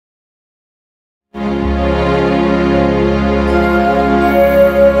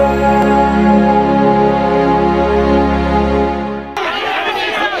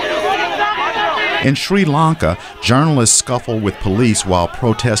In Sri Lanka, journalists scuffle with police while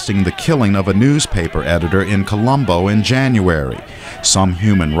protesting the killing of a newspaper editor in Colombo in January. Some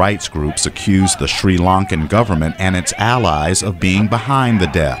human rights groups accuse the Sri Lankan government and its allies of being behind the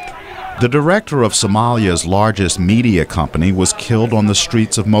death. The director of Somalia's largest media company was killed on the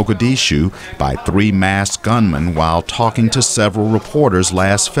streets of Mogadishu by 3 masked gunmen while talking to several reporters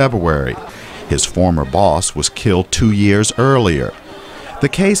last February. His former boss was killed 2 years earlier. The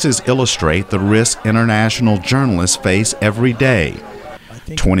cases illustrate the risk international journalists face every day.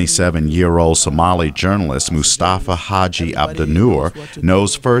 27-year-old Somali journalist Mustafa Haji Abdanur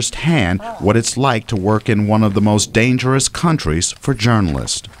knows firsthand what it's like to work in one of the most dangerous countries for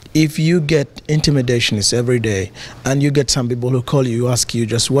journalists. If you get intimidations every day and you get some people who call you, ask you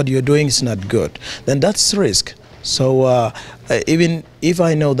just what you're doing is not good, then that's risk. So even if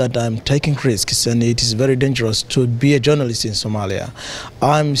I know that I'm taking risks and it is very dangerous to be a journalist in Somalia,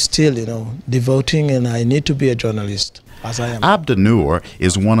 I'm still, devoting, and I need to be a journalist. As I am. Abdanur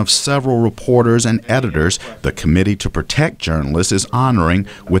is one of several reporters and editors the Committee to Protect Journalists is honoring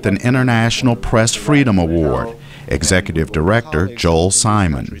with an International Press Freedom Award. Executive Director Joel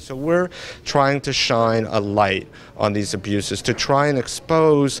Simon. So we're trying to shine a light on these abuses, to try and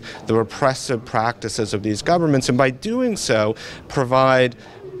expose the repressive practices of these governments, and by doing so provide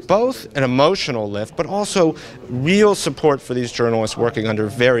both an emotional lift, but also real support for these journalists working under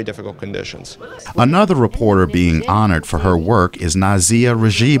very difficult conditions. Another reporter being honored for her work is Nazia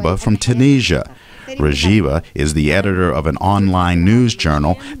Rajiba from Tunisia. Rajiba is the editor of an online news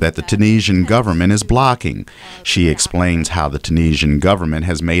journal that the Tunisian government is blocking. She explains how the Tunisian government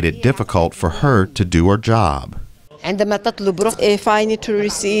has made it difficult for her to do her job. If I need to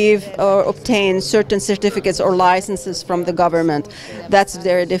receive or obtain certain certificates or licenses from the government, that's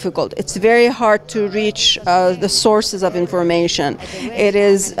very difficult. It's very hard to reach the sources of information.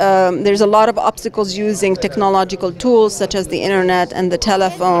 There's a lot of obstacles using technological tools such as the internet and the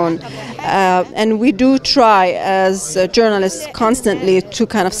telephone. And we do try as journalists constantly to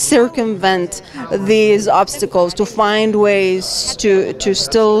kind of circumvent these obstacles, to find ways to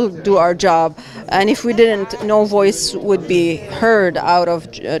still do our job. And if we didn't, no voice would be heard out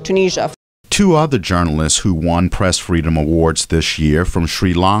of Tunisia. 2 other journalists who won Press Freedom Awards this year from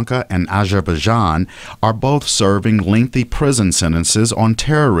Sri Lanka and Azerbaijan are both serving lengthy prison sentences on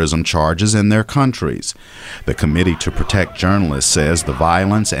terrorism charges in their countries. The Committee to Protect Journalists says the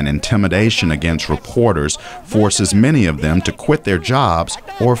violence and intimidation against reporters forces many of them to quit their jobs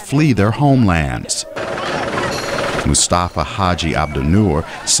or flee their homelands. Mustafa Haji Abdanur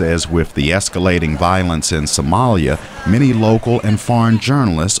says with the escalating violence in Somalia, many local and foreign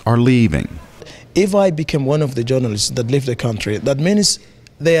journalists are leaving. If I become one of the journalists that leave the country, that means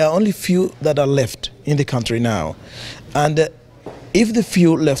there are only few that are left in the country now. And if the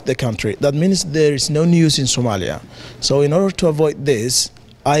few left the country, that means there is no news in Somalia. So in order to avoid this,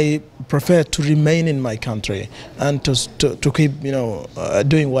 I prefer to remain in my country and to keep,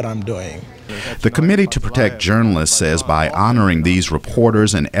 doing what I'm doing. The Committee to Protect Journalists says by honoring these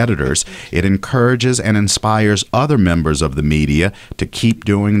reporters and editors, it encourages and inspires other members of the media to keep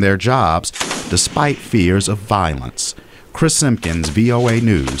doing their jobs despite fears of violence. Simkins, VOA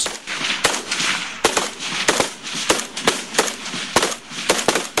News.